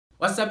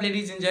What's up,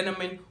 ladies and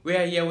gentlemen? We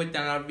are here with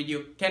another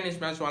video. Can you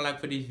smash one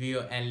like for this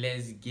video and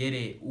let's get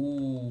it?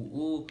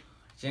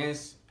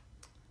 Gents,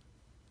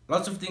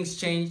 lots of things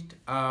changed.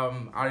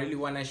 I really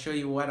want to show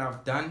you what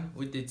I've done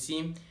with the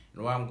team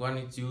and what I'm going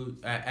to do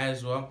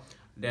as well.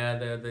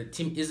 The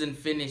team isn't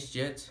finished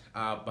yet,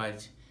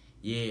 but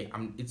yeah,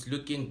 it's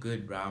looking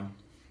good, bro.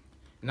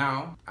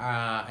 Now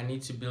I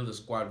need to build a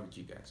squad with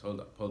you guys. Hold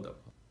up.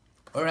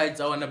 Alright,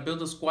 so I want to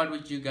build a squad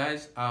with you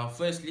guys.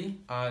 Firstly,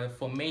 the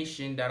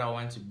formation that I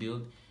want to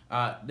build.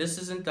 This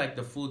isn't like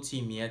the full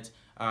team yet.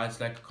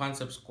 It's like a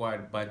concept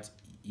squad, but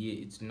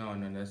yeah, it's no,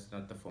 that's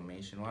not the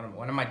formation.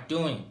 What am I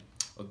doing?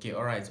 Okay,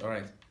 alright.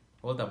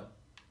 Hold up.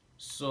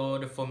 So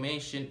the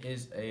formation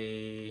is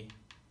a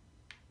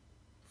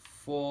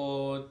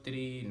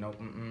 4-3. No,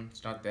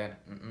 it's not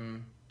that.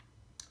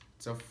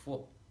 It's a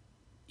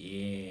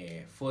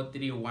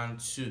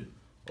 4-3-1-2.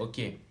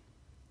 Okay.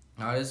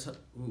 Now this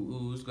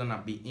who's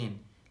gonna be in.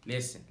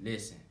 Listen.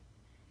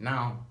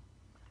 Now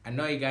I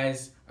know you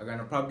guys are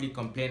gonna probably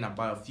complain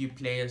about a few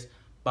players,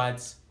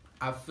 but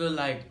I feel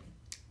like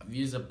I've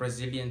used a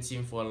Brazilian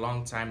team for a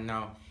long time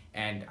now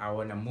and I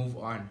wanna move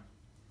on.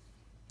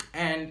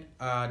 And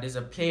there's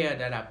a player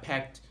that I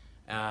packed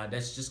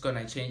that's just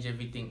gonna change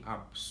everything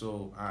up.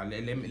 So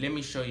let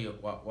me show you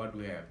what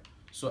we have.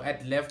 So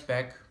at left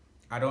back,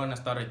 I don't wanna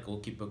start a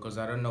goalkeeper because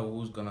I don't know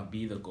who's gonna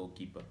be the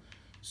goalkeeper.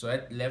 So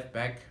at left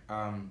back,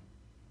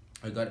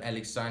 I got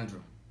Alexandro.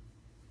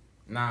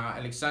 Now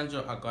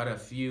Alexandro, I got a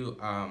few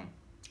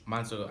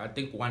months ago. I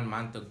think 1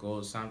 month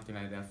ago, something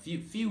like that.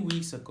 Few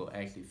weeks ago,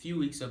 actually. Few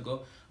weeks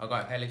ago, I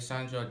got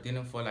Alexandro. I did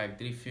him for like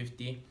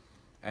 350,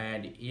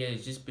 and yeah,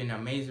 it's just been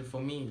amazing for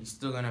me. He's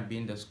still gonna be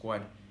in the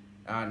squad.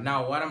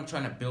 Now what I'm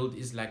trying to build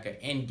is like an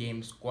end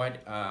game squad,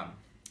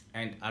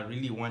 and I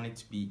really want it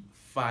to be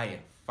fire,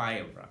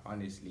 bro.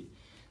 Honestly,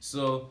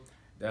 so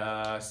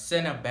the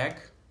center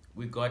back,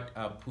 we got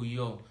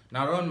Puyo.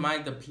 Now I don't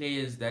mind the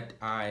players that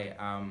I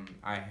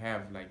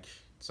have, like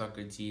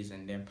Socrates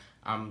and them.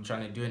 I'm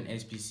trying to do an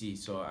SPC,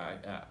 so I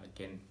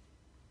can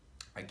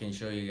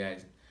show you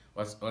guys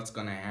what's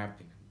gonna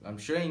happen. I'm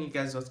showing you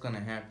guys what's gonna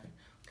happen.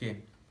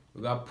 Okay,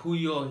 we got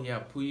Puyo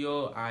here.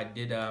 Puyo, I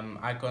did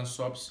icon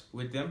swaps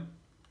with them.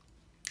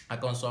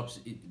 Icon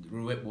swaps,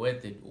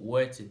 worth it.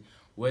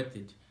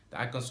 The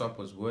icon swap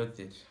was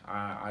worth it.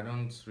 I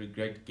don't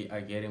regret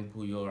getting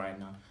Puyo right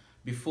now.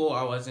 Before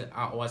I was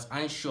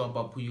unsure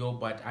about Puyo,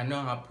 but I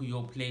know how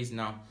Puyo plays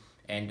now,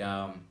 and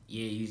yeah,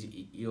 he's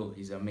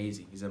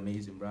amazing. He's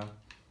amazing, bro.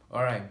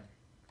 All right.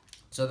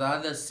 So the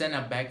other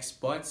center back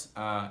spots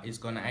is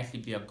gonna actually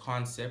be a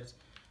concept.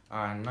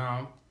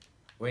 Now,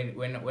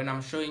 when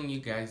I'm showing you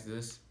guys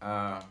this,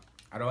 I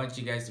don't want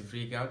you guys to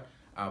freak out.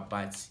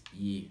 But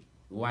yeah,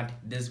 we want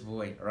this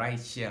boy right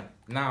here.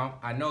 Now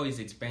I know he's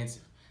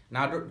expensive.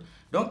 Now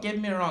don't get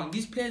me wrong.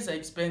 These players are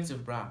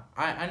expensive, bro.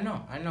 I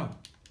know.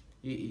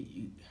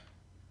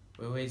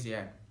 Where is he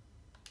at?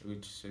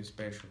 Which is so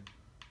special.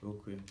 Real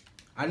quick.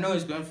 I know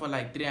he's going for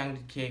like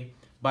 300k,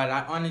 but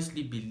I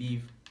honestly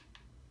believe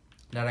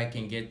that I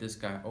can get this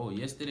guy. Oh,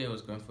 yesterday I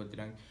was going for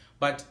 300,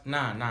 but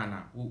nah.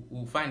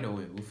 We'll find a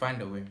way.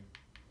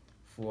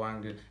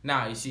 400.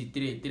 Now you see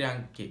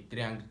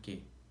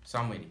 300k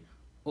somewhere.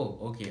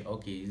 Oh,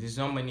 okay. There's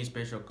not many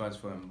special cards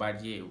for him,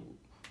 but yeah,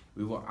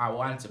 I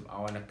want him. I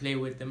want to play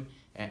with him,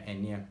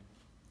 and yeah.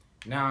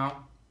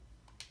 Now,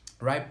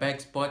 right back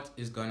spot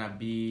is gonna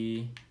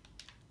be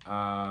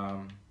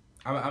I'm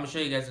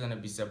sure you guys are gonna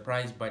be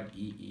surprised, but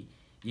yeah,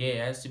 it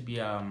has to be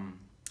a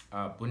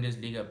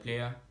Bundesliga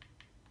player.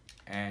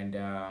 And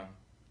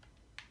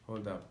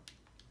hold up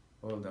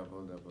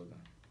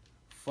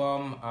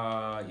from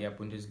yeah,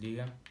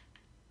 Bundesliga,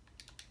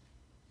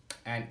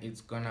 and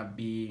it's gonna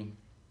be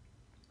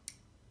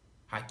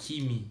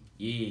Hakimi.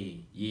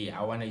 Yeah,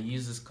 I want to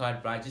use this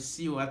card, bro. Just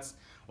see what's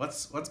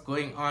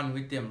going on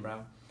with them,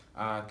 bro.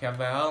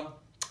 Cavell,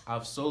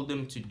 I've sold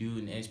them to do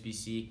an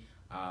SPC.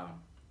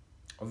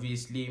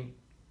 Obviously,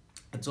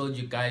 I told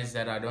you guys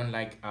that I don't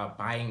like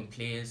buying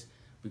players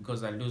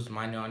because I lose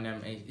money on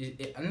them.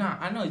 No,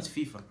 I know it's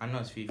FIFA,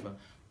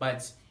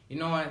 but you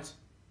know what?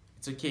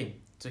 It's okay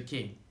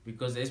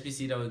because the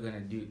SPC that we're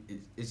gonna do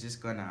is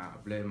just gonna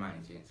blow my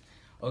mind.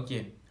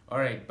 Okay, all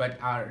right, but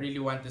I really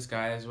want this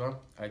guy as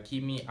well.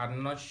 Kimi,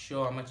 I'm not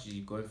sure how much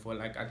he's going for.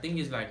 Like I think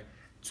it's like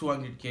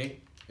 200k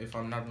if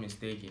I'm not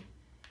mistaken.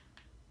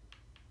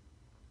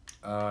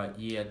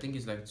 Yeah, I think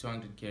it's like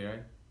 200k,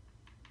 right?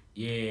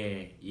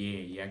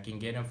 Yeah, I can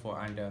get him for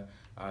under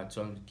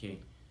 200k.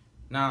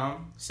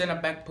 Now, center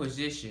back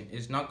position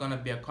is not gonna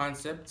be a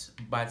concept,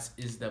 but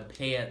is the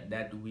player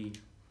that we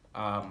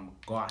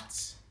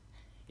got.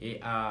 You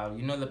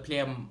know, the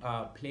player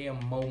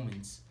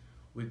moments.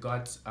 We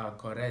got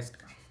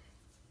Koreska.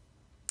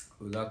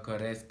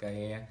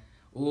 Yeah.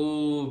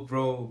 Oh,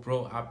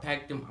 bro, I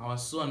packed him. I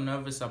was so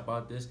nervous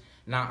about this.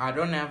 Now I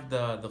don't have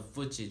the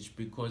footage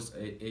because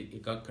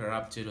it got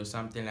corrupted or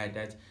something like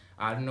that.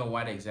 I don't know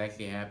what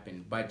exactly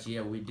happened, but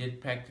yeah, we did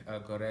pack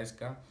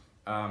Koreska.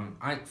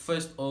 I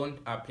first owned.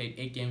 I played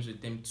 8 games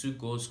with him, 2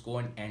 goals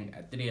scored and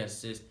 3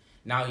 assists.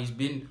 Now he's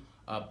been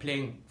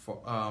playing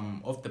for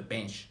off the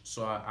bench,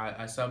 so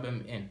I sub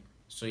him in.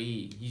 So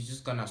he's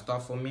just gonna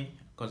start for me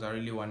because I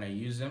really wanna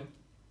use him.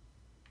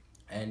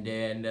 And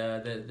then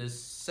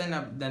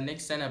the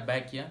next center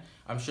back here,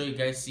 I'm sure you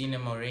guys seen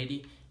him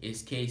already,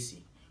 is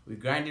Casey. We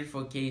grinded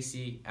for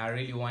Casey. I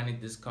really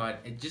wanted this card.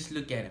 And just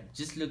look at him.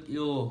 Just look,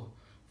 yo,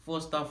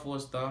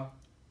 4-star.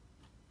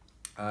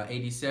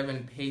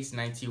 87 pace,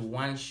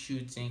 91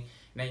 shooting,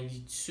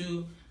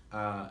 92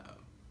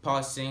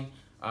 passing,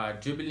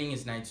 dribbling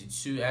is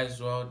 92 as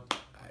well,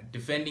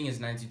 defending is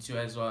 92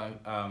 as well,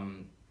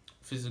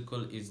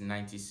 physical is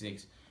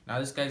 96. Now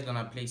this guy's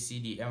gonna play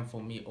CDM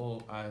for me,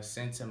 or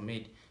center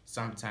mid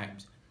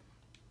sometimes.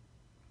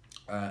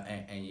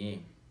 And yeah,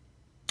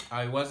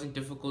 it wasn't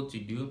difficult to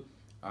do.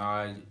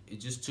 It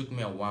just took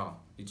me a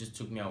while. It just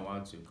took me a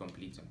while to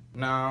complete them.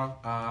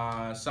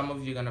 Now, some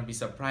of you are gonna be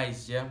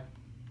surprised, yeah,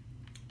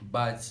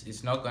 but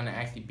it's not gonna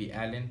actually be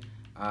Allen.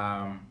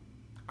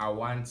 I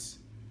want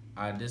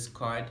this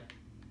card.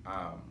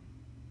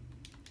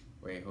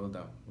 Wait, hold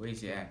up. Where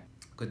is he at?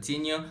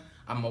 Continue.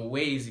 I'm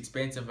aware it's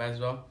expensive as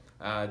well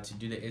to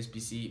do the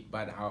SBC,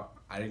 but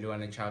I really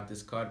want to try out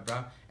this card,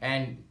 bro.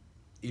 And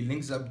it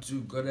links up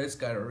to Godet's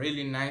card,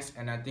 really nice,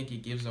 and I think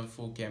it gives them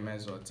full cam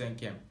as well, 10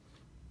 cam.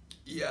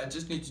 Yeah, I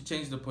just need to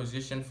change the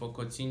position for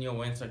Coutinho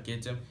once I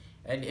get him,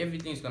 and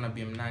everything's gonna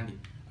be Mnandi.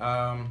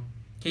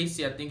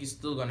 Casey, I think is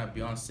still gonna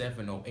be on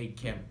 7 or 8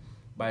 cam,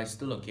 but it's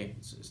still okay.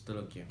 It's still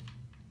okay.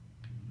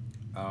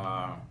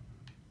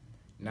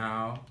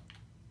 Now,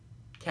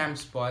 cam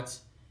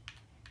spots.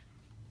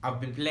 I've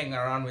been playing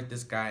around with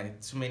this guy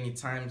too many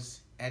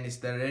times, and it's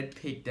the red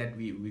pick that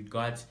we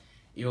got.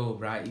 Yo,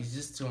 right, it's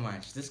just too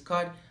much. This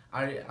card,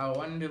 I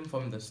wanted him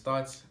from the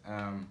start.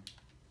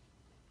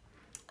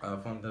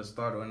 From the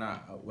start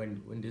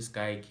when this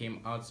guy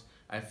came out,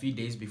 a few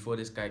days before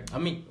this guy. I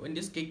mean, when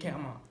this guy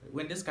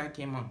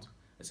came out,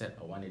 I said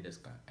I wanted this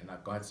guy, and I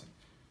got him.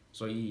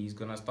 So he's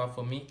gonna start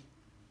for me.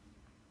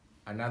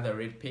 Another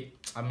red pick.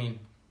 I mean,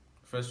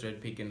 first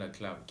red pick in the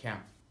club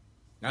camp.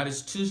 Now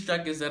there's two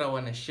strikers that I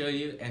want to show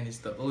you, and it's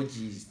the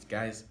OGs,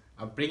 guys.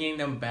 I'm bringing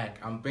them back,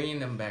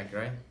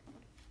 right?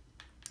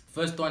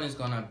 First one is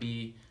gonna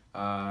be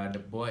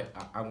the boy.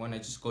 I'm gonna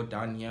just go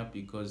down here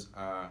because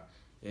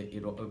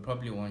it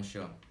probably won't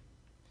show.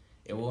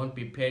 It won't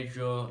be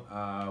Pedro,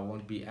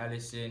 won't be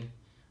Allison.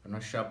 I'm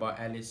not sure about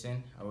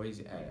Allison. Where is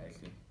it at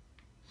actually?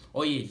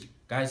 Oh yeah,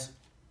 guys,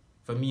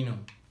 Firmino.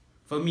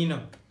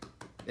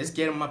 Let's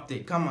get him up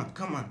there. Come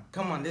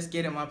on. Let's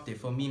get him up there.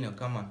 Firmino,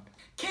 come on.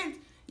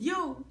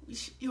 Yo,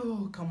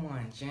 come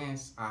on,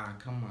 Chance.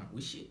 Come on.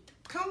 We should.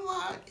 Come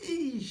on,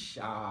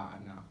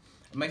 no.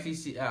 I'm actually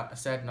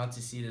sad not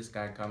to see this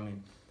guy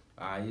coming.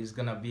 He's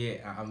gonna be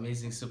an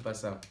amazing super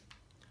sub.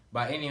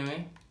 But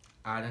anyway,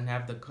 I don't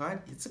have the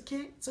card. It's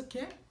okay.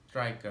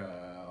 Striker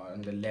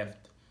on the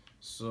left.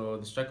 So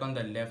the striker on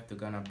the left, we're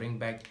gonna bring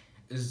back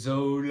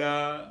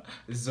Zola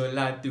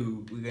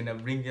too. We're gonna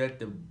bring back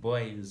the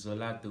boy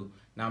Zola too.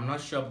 Now I'm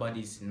not sure about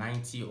his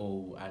 90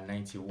 or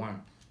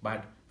 91,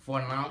 but for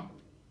now,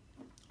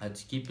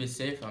 to keep it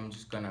safe, I'm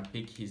just gonna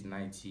pick his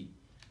 90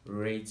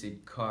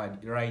 rated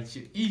card right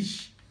here.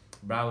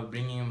 Bro, we're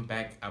bringing him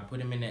back. I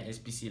put him in an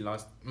SPC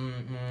last.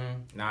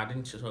 Nah,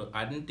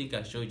 I didn't think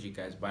I showed you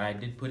guys, but I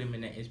did put him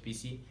in an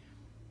SPC.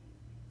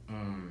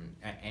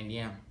 And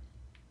yeah.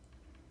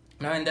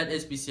 Now in that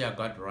SPC, I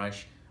got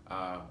Rush.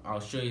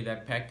 I'll show you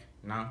that pack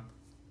now.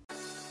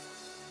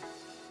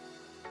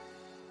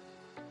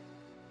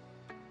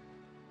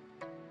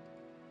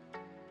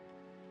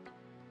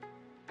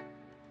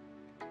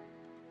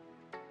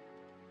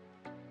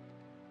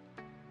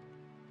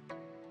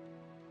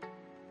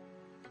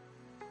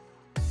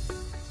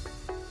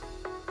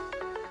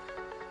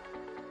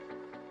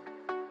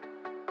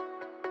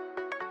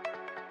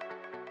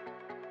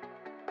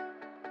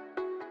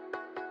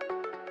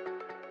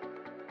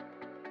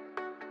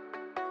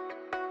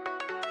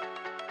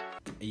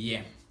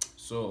 Yeah,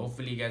 so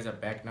hopefully you guys are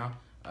back now.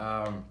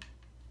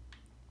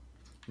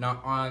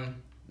 Now on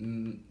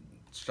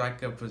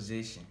striker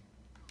position,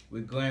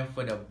 we're going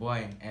for the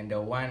boy and the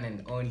one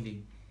and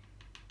only.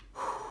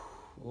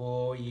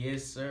 Oh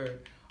yes sir,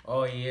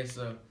 I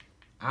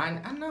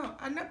know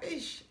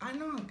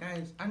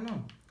guys,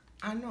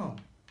 I know,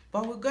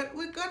 but we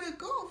gotta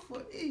go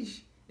for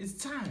Ish. It's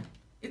time.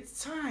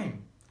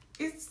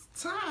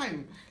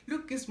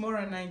 Look, it's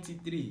Moura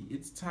 93.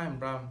 It's time,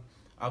 bro.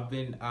 I've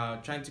been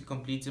trying to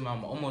complete him.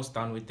 I'm almost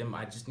done with him.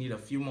 I just need a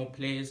few more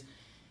players.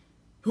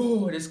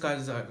 Oh, this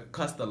guy's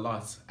cost a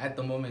lot. At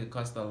the moment, it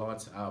costs a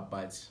lot.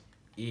 But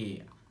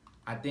yeah,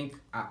 I think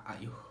nah.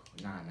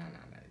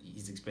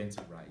 He's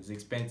expensive, right? He's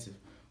expensive.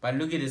 But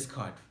look at this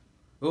card.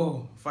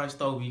 Oh,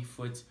 5-star weak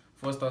foot,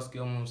 4-star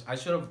skill moves. I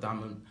should have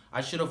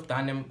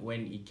done him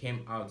when he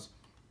came out,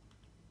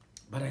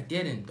 but I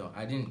didn't though.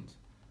 I didn't.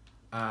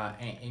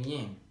 And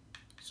yeah,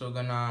 so we're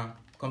gonna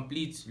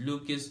complete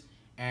Lucas.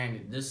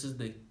 And this is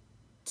the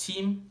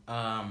team.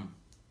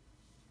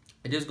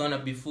 It is gonna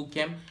be full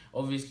camp,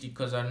 obviously,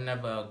 because I don't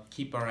have a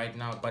keeper right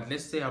now. But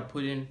let's say I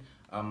put in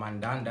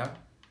Mandanda.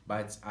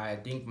 but I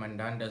think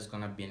Mandanda is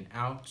gonna be an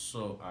out.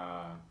 So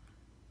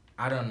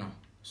I don't know.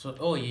 So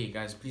oh yeah,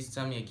 guys, please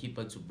tell me a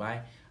keeper to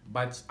buy.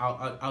 But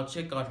I'll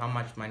check out how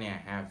much money I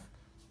have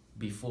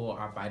before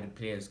I buy the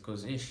players,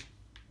 cause you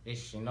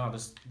know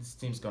this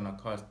team's gonna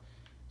cost.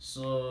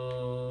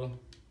 So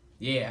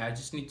yeah, I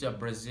just need a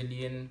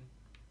Brazilian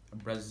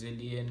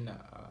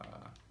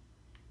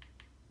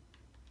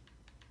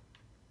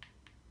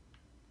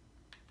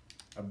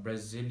a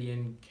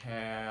Brazilian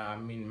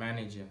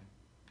manager.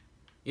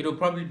 It'll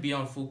probably be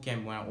on full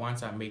camp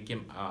once I make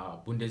him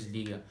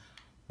Bundesliga.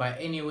 But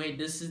anyway,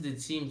 this is the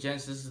team,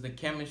 gents. This is the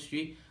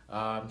chemistry.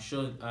 I'm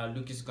sure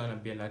Luke is gonna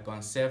be like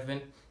on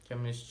 7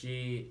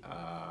 chemistry.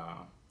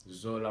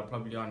 Zola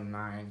probably on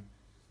 9.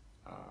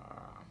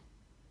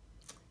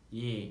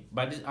 Yeah,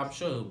 but I'm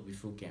sure it'll be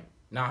full camp.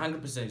 Now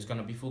 100% it's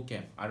gonna be full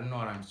camp. I don't know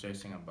what I'm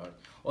stressing about.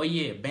 Oh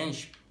yeah,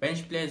 bench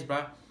players,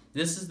 bro.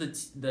 This is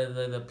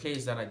the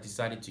players that I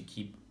decided to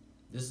keep.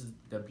 This is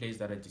the players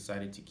that I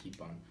decided to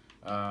keep on.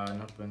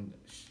 Not when.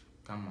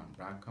 Come on,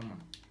 bro. Come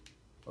on.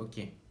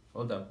 Okay,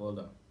 hold up.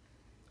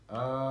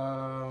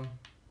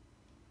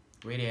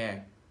 Where they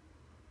at?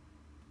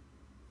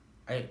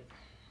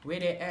 Where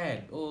they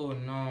at? Oh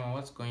no,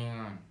 what's going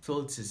on?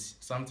 Filters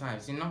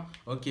sometimes, you know.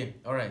 Okay,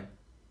 all right.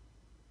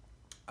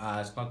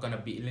 It's not gonna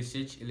be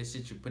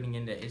Ilicic. You're putting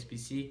in the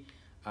SPC.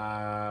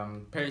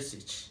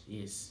 Perisic,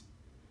 yes.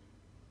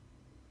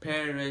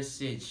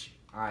 Perisic.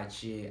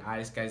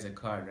 This guy's a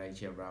card right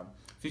here, bro.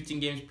 15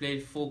 games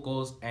played, 4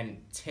 goals and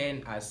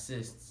 10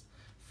 assists.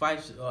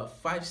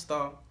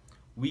 5-star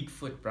weak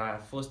foot, bro.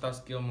 4-star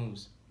skill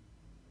moves.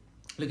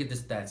 Look at the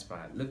stats, bro.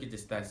 Look at the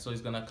stats. So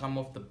he's gonna come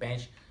off the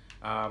bench.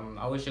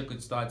 I wish I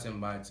could start him,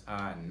 but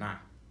nah.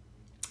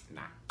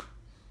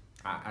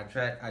 I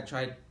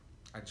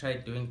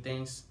tried doing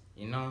things,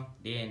 you know,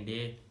 day and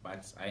day,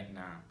 but I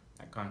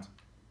can't.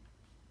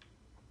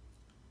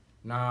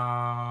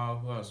 Now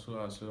who else?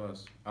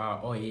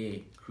 Oh yeah,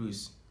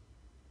 Cruz,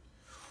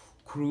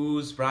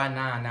 bruh.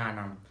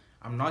 Nah.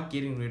 I'm not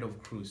getting rid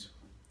of Cruz.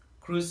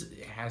 Cruz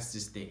has to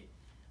stay.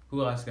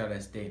 Who else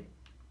gotta stay?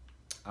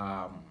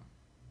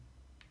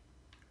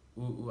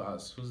 Who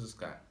else? Who's this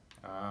guy?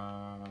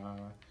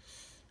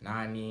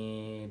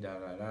 Nani,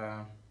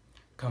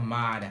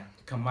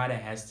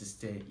 Kamada has to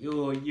stay. Yo,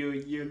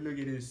 look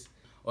at this.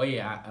 Oh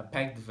yeah, I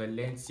packed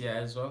Valencia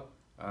as well.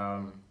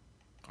 I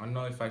don't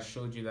know if I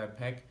showed you that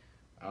pack.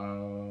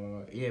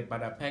 Yeah,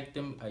 but I packed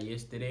him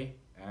yesterday,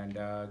 and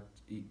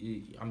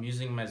I'm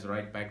using him as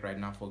right back right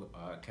now for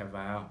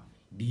Cavall.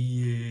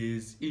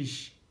 Diaz.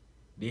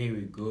 There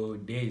we go.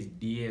 There's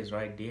Diaz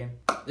right there.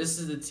 This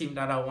is the team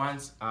that I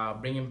want.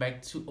 Bringing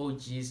back 2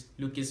 OGs,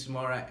 Lucas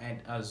Moura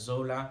and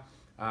Zola.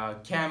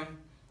 Cam,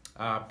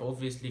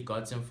 obviously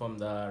got him from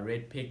the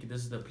red pick.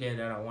 This is the player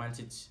that I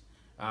wanted.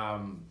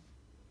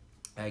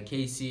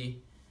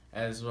 Casey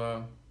as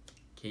well.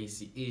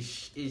 Casey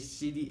ish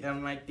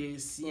CDM right there.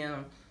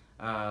 CM.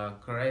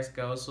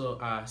 Koreska also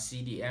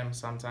CDM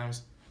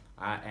sometimes.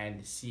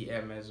 And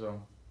CM as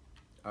well.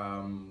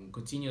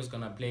 Coutinho's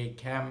gonna play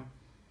Cam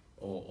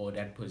or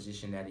that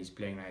position that he's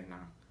playing right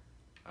now.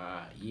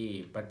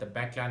 Yeah, but the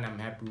backline I'm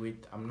happy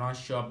with. I'm not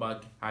sure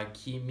about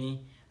Hakimi.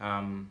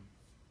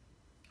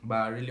 But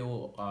I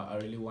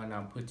really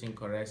wanna put in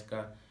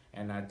Koreska,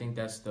 and I think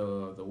that's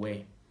the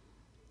way.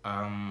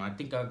 I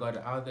think I got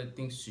other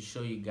things to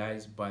show you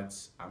guys, but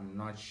I'm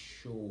not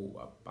sure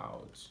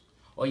about.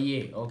 Oh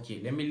yeah, okay.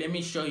 Let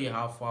me show you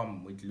how far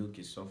I'm with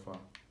Lucas so far.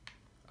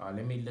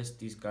 Let me list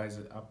these guys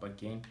up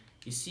again.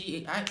 You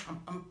see,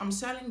 I'm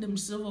selling them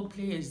silver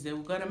players. They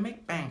gotta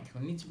make bank.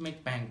 We need to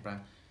make bank, bro.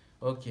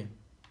 Okay.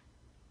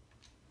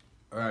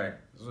 All right.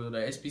 So the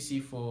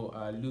SPC for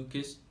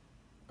Lucas.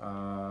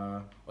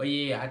 Oh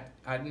yeah,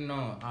 I don't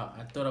know.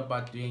 I thought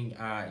about doing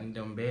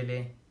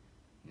Ndombele.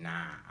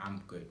 Nah,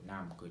 I'm good.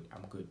 I'm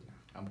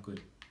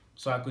good.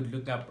 So I could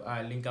link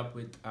up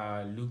with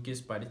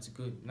Lucas, but it's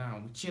good. Nah,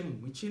 we're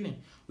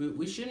chilling.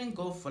 We shouldn't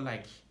go for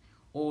like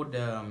all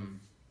the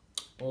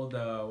what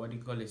do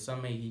you call it,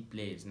 summer heat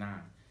players.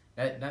 Nah,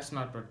 that's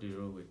not what they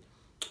roll with.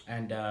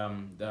 And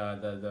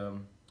the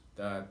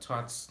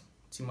Tots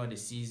team of the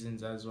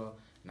seasons as well.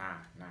 Nah,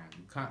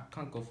 you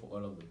can't go for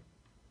all of them.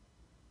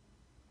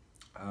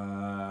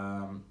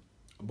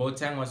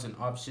 Boateng was an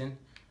option,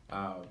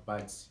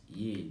 but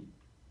yeah,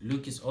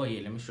 Lucas. Oh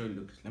yeah, let me show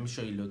you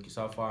Lucas.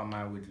 How far am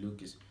I with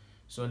Lucas?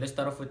 So let's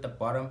start off with the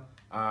bottom.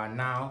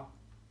 Now,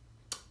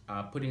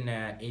 put in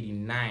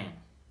 89.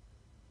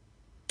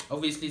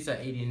 Obviously, it's an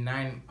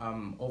 89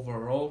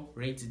 overall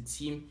rated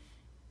team.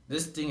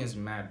 This thing is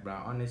mad, bro.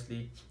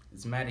 Honestly,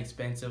 it's mad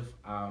expensive.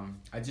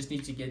 I just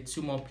need to get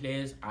 2 more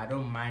players. I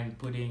don't mind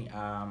putting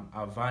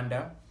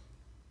Avanda.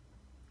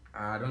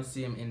 I don't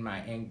see him in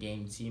my end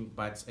game team,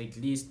 but at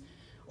least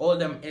all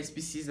them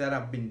SPCs that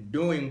I've been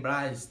doing,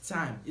 bro, it's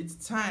time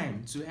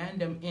to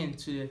hand them in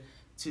to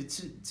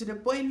the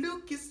boy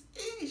Lucas.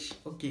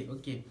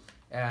 Okay.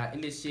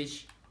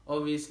 Ilicic,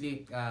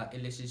 obviously,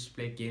 Ilicic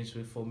played games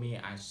for me.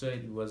 I saw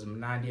it was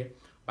Mnadia,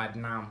 but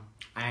now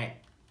I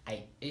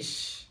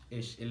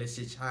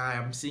illicit.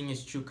 I'm seeing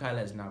his true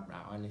colors now, bro.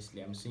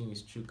 Honestly, I'm seeing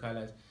his true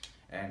colors,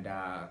 and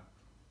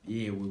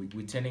yeah,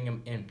 we're turning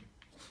him in.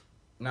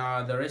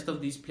 Now the rest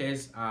of these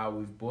players,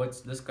 we've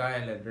bought this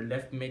guy, like the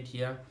left mid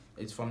here.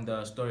 It's from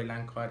the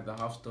storyline card, the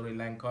half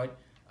storyline card.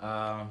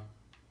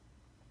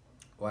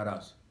 What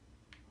else?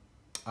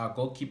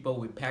 Goalkeeper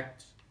we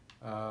packed.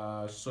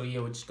 So yeah,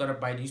 we just gotta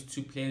buy these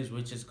two players,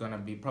 which is gonna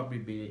be probably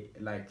be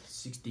like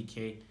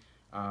 60k.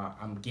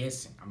 I'm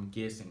guessing,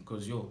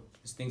 cause yo,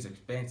 this thing's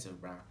expensive,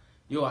 bro.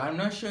 Yo, I'm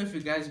not sure if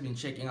you guys been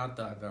checking out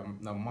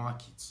the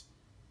markets.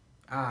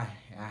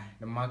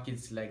 The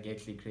market's like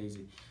actually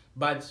crazy.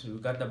 But we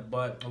gotta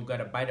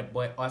buy the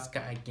boy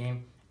Oscar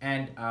again,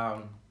 and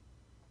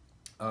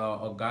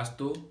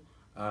Augusto.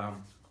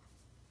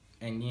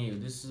 And yeah,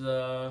 this is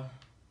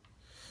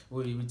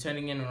we're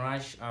turning in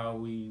rush.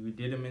 We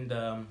did them in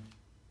the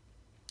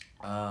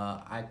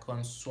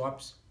icon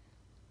swaps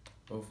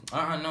of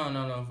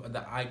no,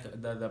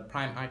 the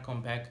prime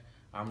icon pack.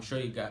 I'm sure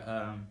you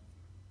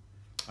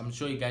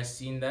guys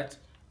seen that.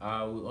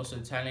 We're also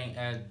turning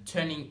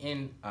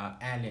in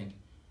Allen.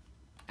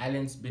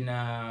 Allen's been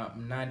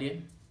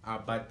Nadia,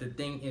 but the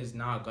thing is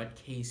now I got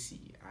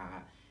Casey,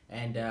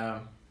 and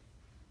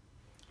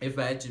if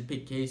I had to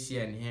pick Casey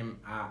and him,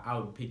 I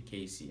would pick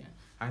Casey,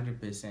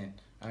 100%.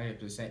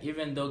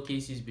 Even though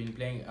Casey's been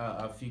playing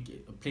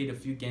played a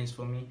few games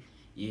for me,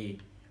 yeah,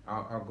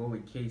 I'll go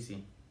with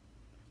Casey.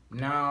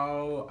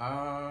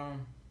 Now,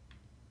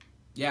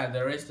 yeah,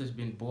 the rest has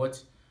been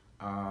bought.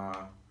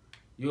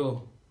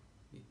 Yo,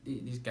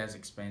 this guy's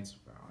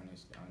expensive, bro.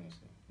 Honestly,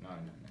 no.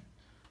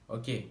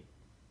 Okay.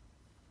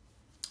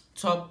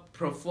 Top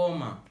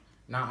performer.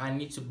 Now I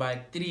need to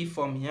buy 3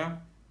 from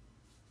here.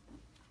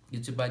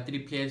 Need to buy 3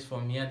 players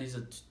from here. These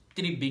are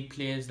 3 big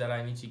players that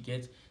I need to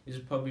get. This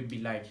will probably be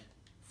like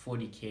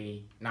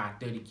 40k,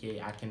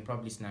 30k. I can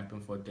probably snap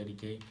him for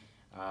 30k.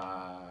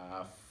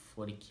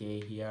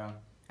 40k here,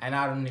 and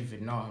I don't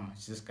even know how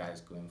much this guy's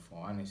going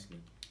for,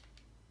 honestly.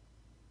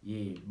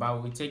 Yeah,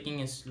 but we're taking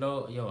it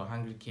slow. Yo,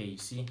 100k. You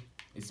see,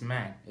 it's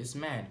mad.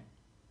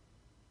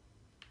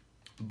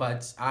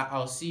 But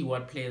I'll see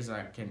what players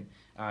I can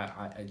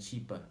are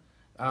cheaper.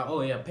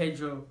 Oh yeah,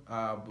 Pedro.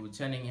 We're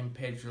turning in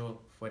Pedro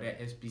for the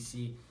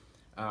SBC.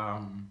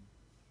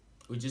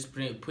 We're just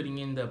putting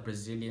in the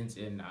Brazilians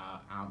in.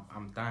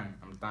 I'm done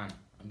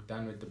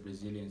with the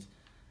Brazilians.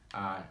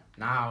 Now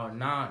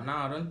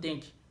I don't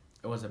think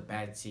it was a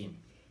bad team.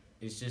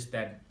 It's just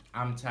that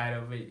I'm tired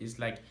of it. It's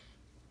like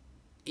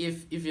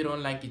if you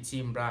don't like a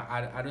team, bro,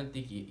 I don't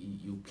think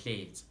you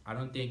play it. I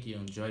don't think you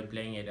enjoy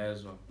playing it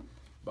as well.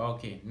 But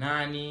okay,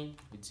 Nani,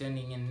 we're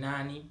turning in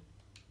Nani.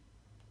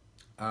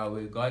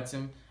 We got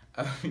him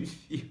a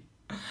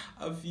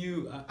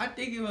few. I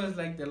think it was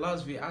like the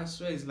last video. I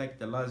swear it's like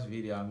the last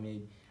video I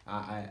made.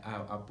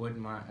 I bought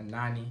my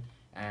Nani,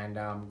 and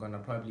I'm gonna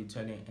probably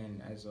turn it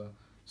in as well.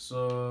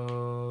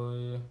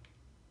 So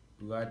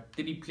we got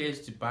 3 players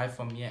to buy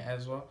from here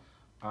as well.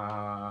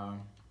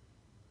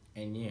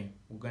 And yeah,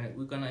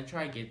 we're gonna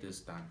try get this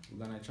done.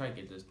 It's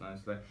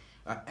like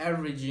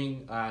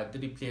averaging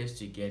 3 players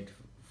to get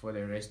for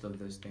the rest of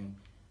this thing.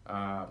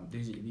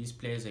 These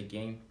players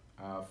again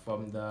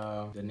from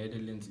the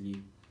Netherlands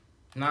league.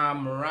 Now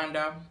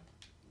Miranda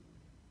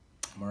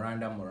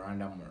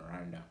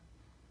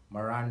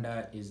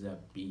is a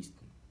beast.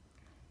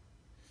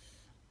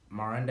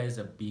 Miranda is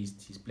a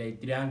beast. He's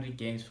played 300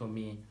 games for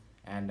me,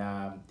 and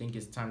I think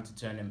it's time to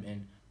turn him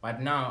in.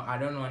 But now I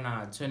don't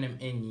wanna turn him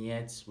in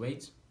yet.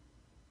 Wait,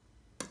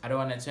 I don't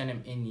wanna turn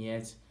him in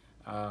yet.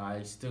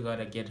 I still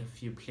gotta get a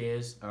few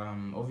players.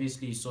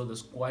 Obviously you saw the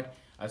squad.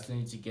 I still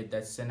need to get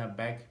that center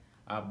back.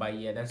 But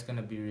yeah, that's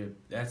gonna be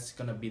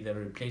the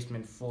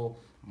replacement for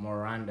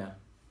Miranda.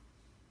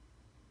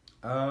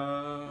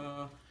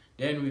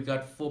 Then we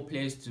got 4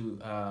 players to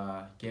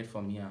get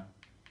from here.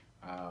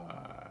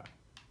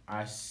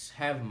 I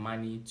have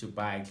money to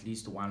buy at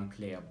least 1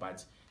 player,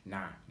 but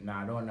nah,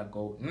 I don't wanna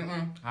go.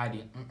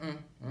 Hardy.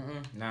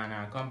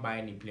 Nah, I can't buy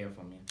any player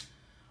from here.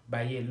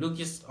 But yeah,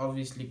 Lucas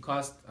obviously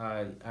cost.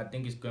 I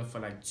think it's going for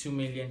like 2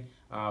 million.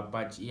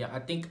 But yeah, I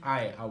think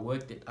I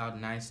worked it out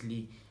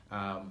nicely.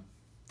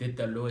 Did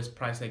the lowest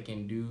price I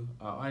can do.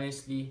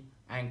 Honestly,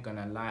 I ain't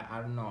gonna lie.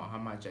 I don't know how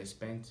much I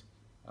spent.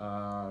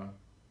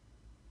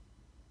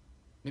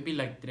 Maybe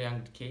like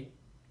 300k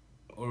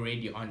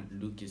already on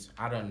Lucas.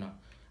 I don't know.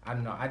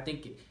 I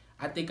think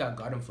I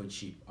got him for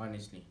cheap,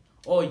 honestly.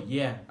 Oh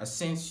yeah,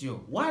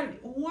 Asensio.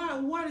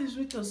 What is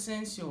with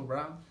Asensio,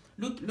 bro?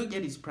 Look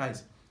at his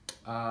price.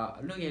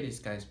 Look at this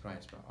guy's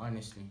price, bro.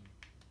 Honestly.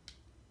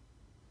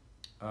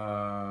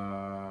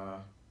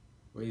 Where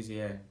is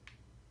he at?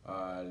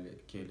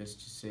 Okay, let's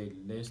just say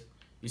list.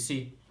 You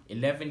see,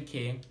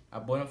 11k. I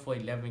bought him for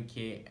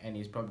 11k, and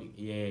he's probably,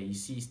 yeah. You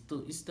see,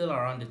 he's still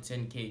around the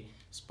 10k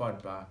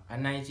spot, bro. A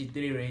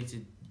 93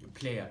 rated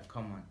player.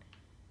 Come on.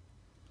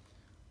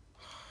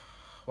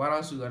 What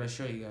else we gotta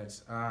show you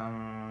guys?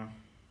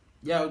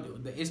 Yeah,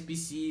 the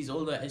SBCs,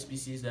 all the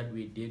SBCs that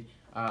we did.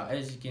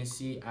 As you can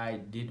see, I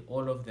did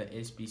all of the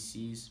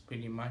SBCs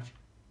pretty much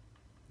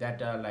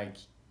that are like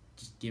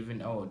just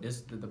giving, oh,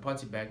 this the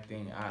party back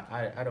thing.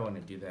 I don't want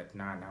to do that.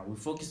 Nah, we're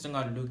focusing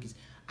on Lucas.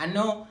 I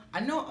know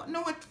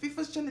what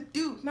FIFA's trying to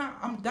do. Nah,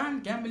 I'm done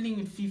gambling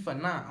in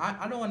FIFA. Nah,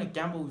 I don't want to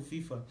gamble with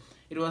FIFA.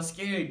 It was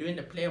scary during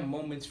the player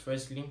moments.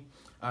 Firstly,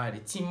 the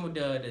team of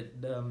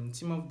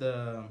team of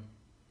the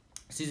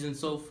season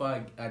so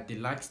far,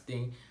 deluxe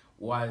thing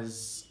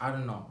was, I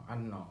don't know.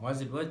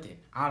 Was it worth it?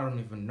 I don't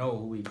even know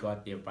who we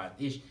got there, but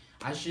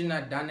I shouldn't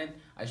have done it.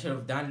 I should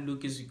have done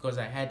Lucas because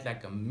I had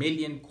like 1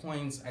 million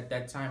coins at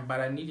that time,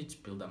 but I needed to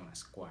build up my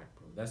squad,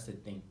 bro. That's the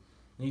thing.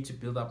 I need to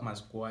build up my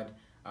squad.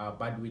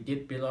 But we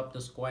did build up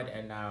the squad,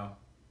 and now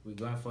we're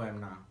going for him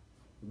now.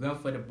 We're going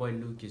for the boy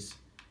Lucas.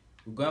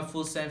 We're going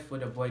full send for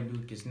the boy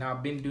Lucas. Now,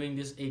 I've been doing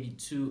this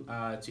 82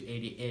 to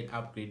 88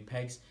 upgrade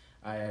packs.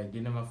 I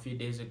did them a few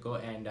days ago,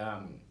 and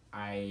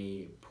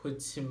I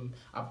put some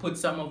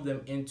of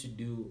them in to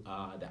do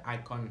the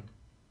icon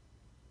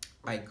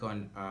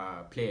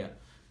player.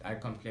 The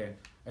icon player.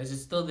 Is it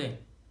still there?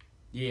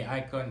 Yeah,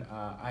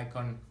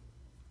 icon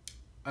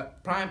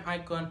prime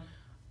icon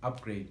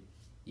upgrade.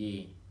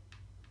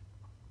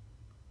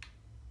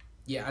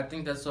 Yeah, I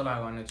think that's all I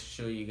wanted to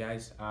show you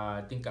guys.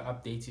 I think I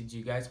updated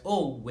you guys.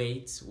 Oh,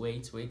 wait.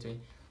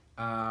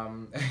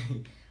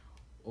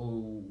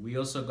 Oh, we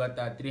also got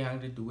that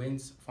 300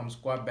 wins from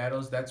squad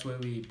battles. That's where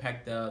we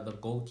packed the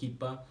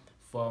goalkeeper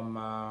from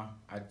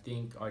I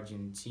think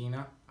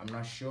Argentina. I'm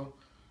not sure.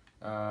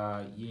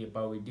 Yeah,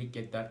 but we did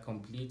get that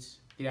complete.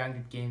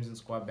 300 games in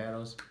squad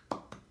battles.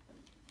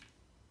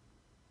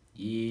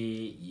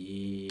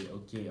 Yeah.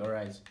 Okay, all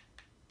right.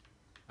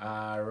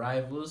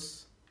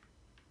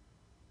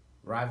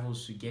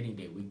 Rivals, we're getting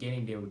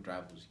there with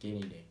rivals,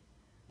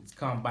 it's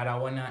come. But I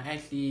wanna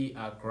actually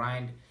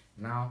grind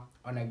now.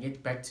 I wanna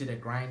get back to the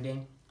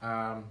grinding,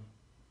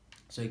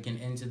 so you can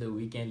enter the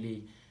weekend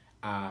league,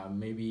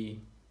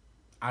 maybe,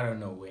 I don't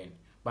know when,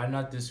 but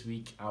not this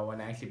week. I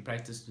wanna actually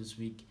practice this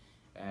week.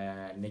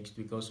 Next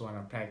week also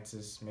wanna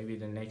practice, maybe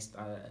the next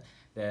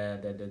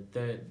the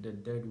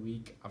third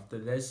week after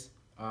this.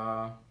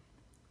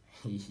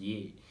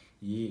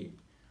 Yeah.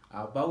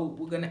 But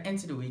we're gonna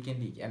enter the weekend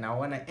league, and I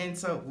wanna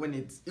enter when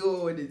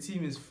the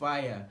team is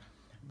fire.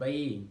 But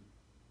yeah,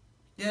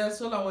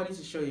 that's all I wanted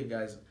to show you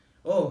guys.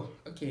 Oh,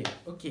 okay.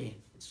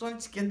 Just wanted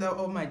to get that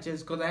off my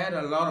chest because I had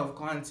a lot of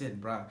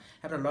content, bro.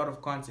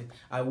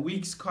 A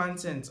week's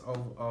content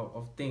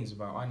of things,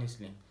 bro.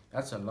 Honestly,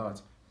 that's a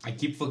lot. I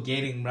keep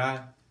forgetting, bro.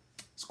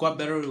 Squad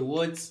battle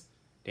rewards,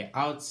 they're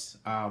out.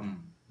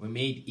 We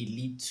made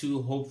Elite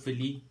 2,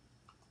 hopefully.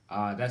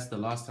 That's the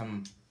last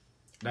time.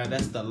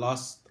 That's the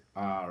last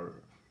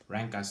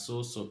rank I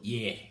saw. So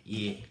yeah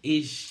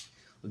ish.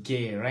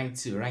 Okay, rank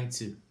 2,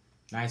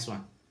 nice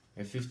one.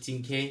 At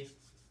 15k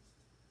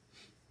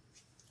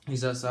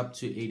is us up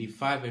to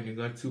 85, and we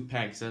got 2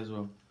 packs as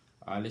well.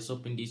 Let's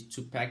open these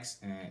 2 packs,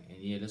 and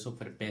yeah, let's hope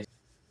for the best.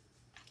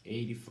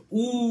 84.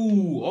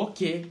 Ooh,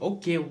 okay,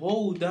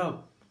 hold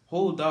up.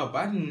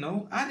 I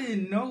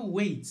didn't know.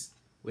 Wait,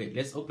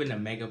 let's open the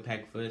mega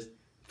pack first.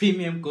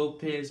 Premium gold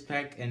players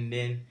pack, and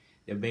then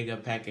the bigger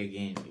pack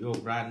again. Yo,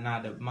 right now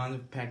the amount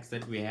of packs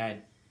that we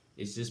had,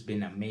 it's just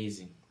been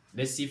amazing.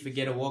 Let's see if we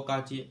get a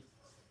walkout here.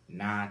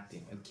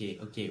 Nothing.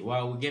 Okay.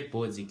 Well, we get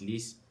boards at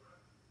least.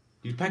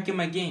 We pack him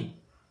again.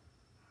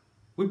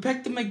 We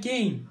packed him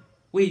again.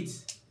 Wait,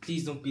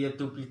 please don't be a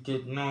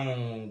duplicate.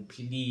 No,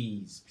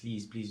 please.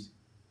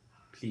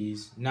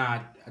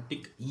 Nah, I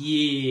think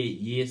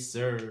yes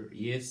sir.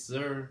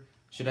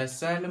 Should I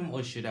sell him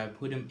or should I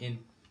put him in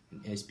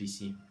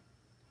SPC?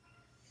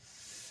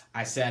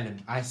 I sell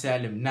him.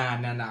 Nah,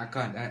 I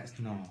can't.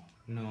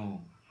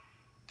 No.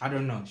 I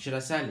don't know. Should I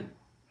sell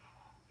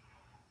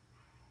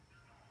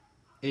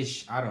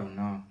it? I don't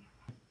know.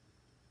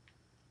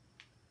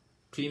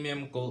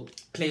 Premium gold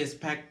players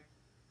pack.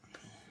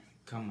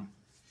 Come on.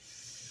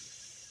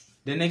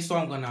 The next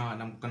one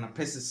I'm gonna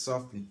press it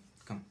softly.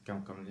 Come.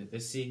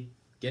 Let's see.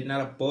 Get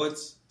another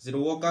boards. Is it a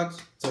walkout?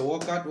 It's a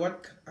walkout.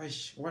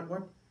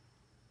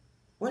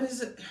 What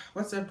is it?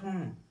 What's that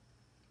promo?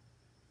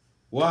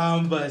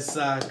 Wamba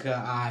Saka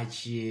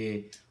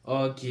Archie.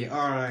 Okay,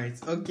 alright.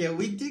 Okay,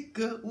 we did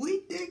good.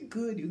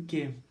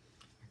 Okay.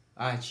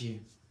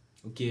 Archie.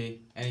 Okay.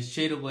 And it's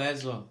tradable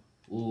as well.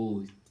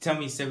 Ooh. Tell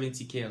me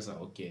 70k. I was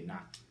like, okay, nah.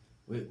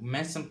 We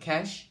made some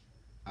cash.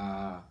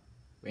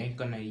 We ain't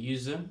gonna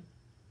use them.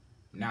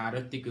 Nah, I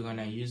don't think we're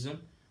gonna use them.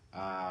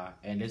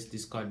 And let's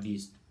discard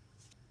these.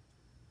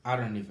 I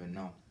don't even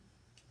know.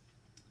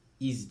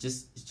 Easy.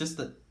 It's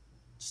just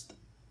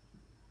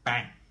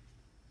bang.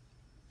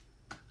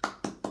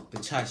 The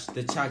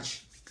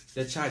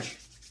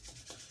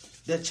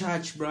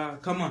charge, bro.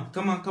 Come on.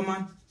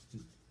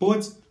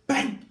 Boards,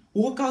 bang.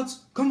 Walkouts,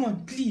 come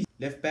on, please.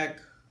 Left back.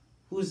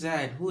 Who is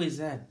that?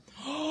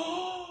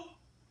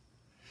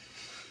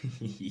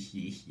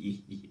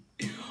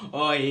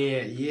 Oh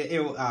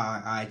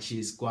yeah.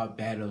 Cheese. Squad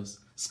battles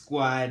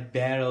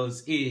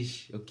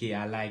ish. Okay,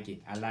 I like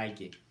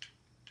it.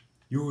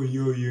 Yo.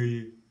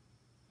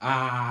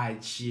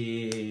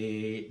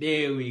 Shit.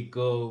 There we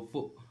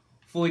go.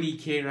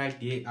 40k right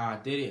there.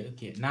 30.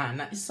 Okay, nah,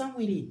 it's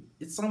somewhere there.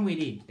 It's somewhere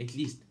there, at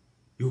least.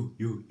 Yo.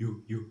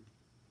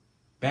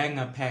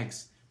 Banger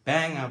packs,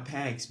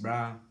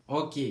 bruh.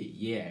 Okay,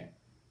 yeah.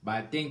 But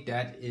I think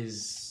that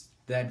is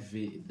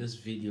this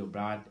video,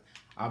 bruh.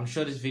 I'm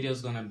sure this video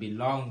is gonna be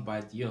long,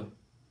 but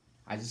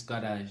I just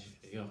gotta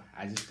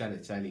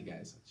tell you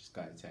guys.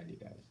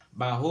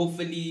 But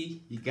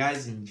hopefully you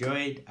guys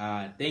enjoyed.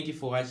 Thank you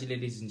for watching,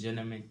 ladies and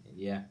gentlemen.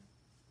 Yeah.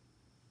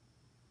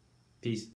 Peace.